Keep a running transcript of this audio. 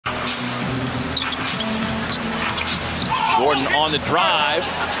Gordon on the drive,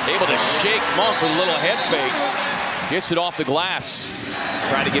 able to shake Monk with a little head fake. Gets it off the glass.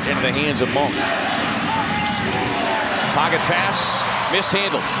 Trying to get into the hands of Monk. Pocket pass,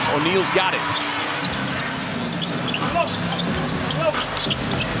 mishandled. O'Neale's got it.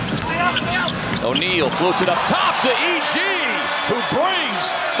 O'Neale floats it up top to E.G., who brings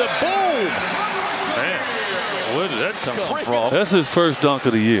the boom. Man, where did that come from? That's his first dunk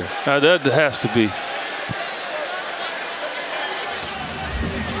of the year. That has to be.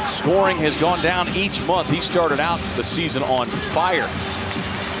 Scoring has gone down each month. He started out the season on fire.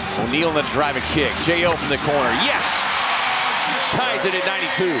 O'Neale in the driving kick. J.O. from the corner. Yes! Ties it at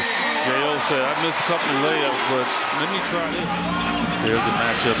 92. J.O. said, I missed a couple of layups, but let me try this. There's the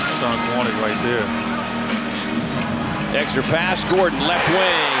matchup the Suns wanted right there. Extra pass. Gordon, left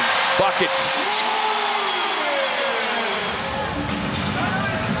wing. Bucket.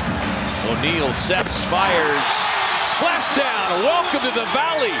 O'Neale sets, fires. Splash down. Welcome to the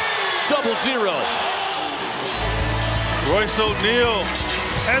Valley. 0-0. Royce O'Neale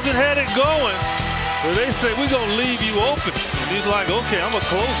hasn't had it going. But they say, we're going to leave you open. And he's like, okay, I'm going to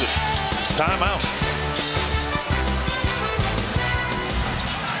close it. Timeout.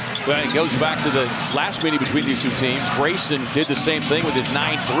 Well, it goes back to the last meeting between these two teams. Grayson did the same thing with his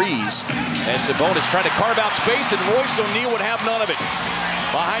 9 threes. As Sabonis tried to carve out space, and Royce O'Neale would have none of it.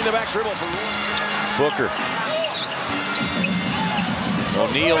 Behind the back dribble for Booker.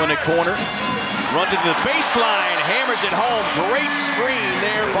 O'Neale in the corner. Runs into the baseline. Hammers it home. Great screen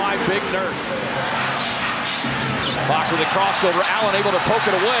there by Big Nurk. Fox with a crossover. Allen able to poke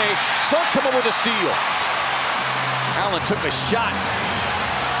it away. Suns come up with a steal. Allen took a shot.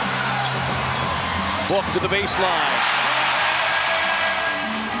 Book to the baseline.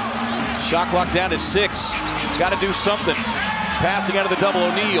 Shot clock down to 6. Got to do something. Passing out of the double.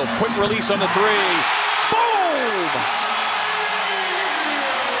 O'Neale. Quick release on the 3. Boom!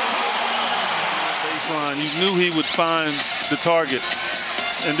 Baseline. You knew he would find the target.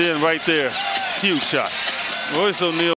 And then right there, huge shot. Royce O'Neale.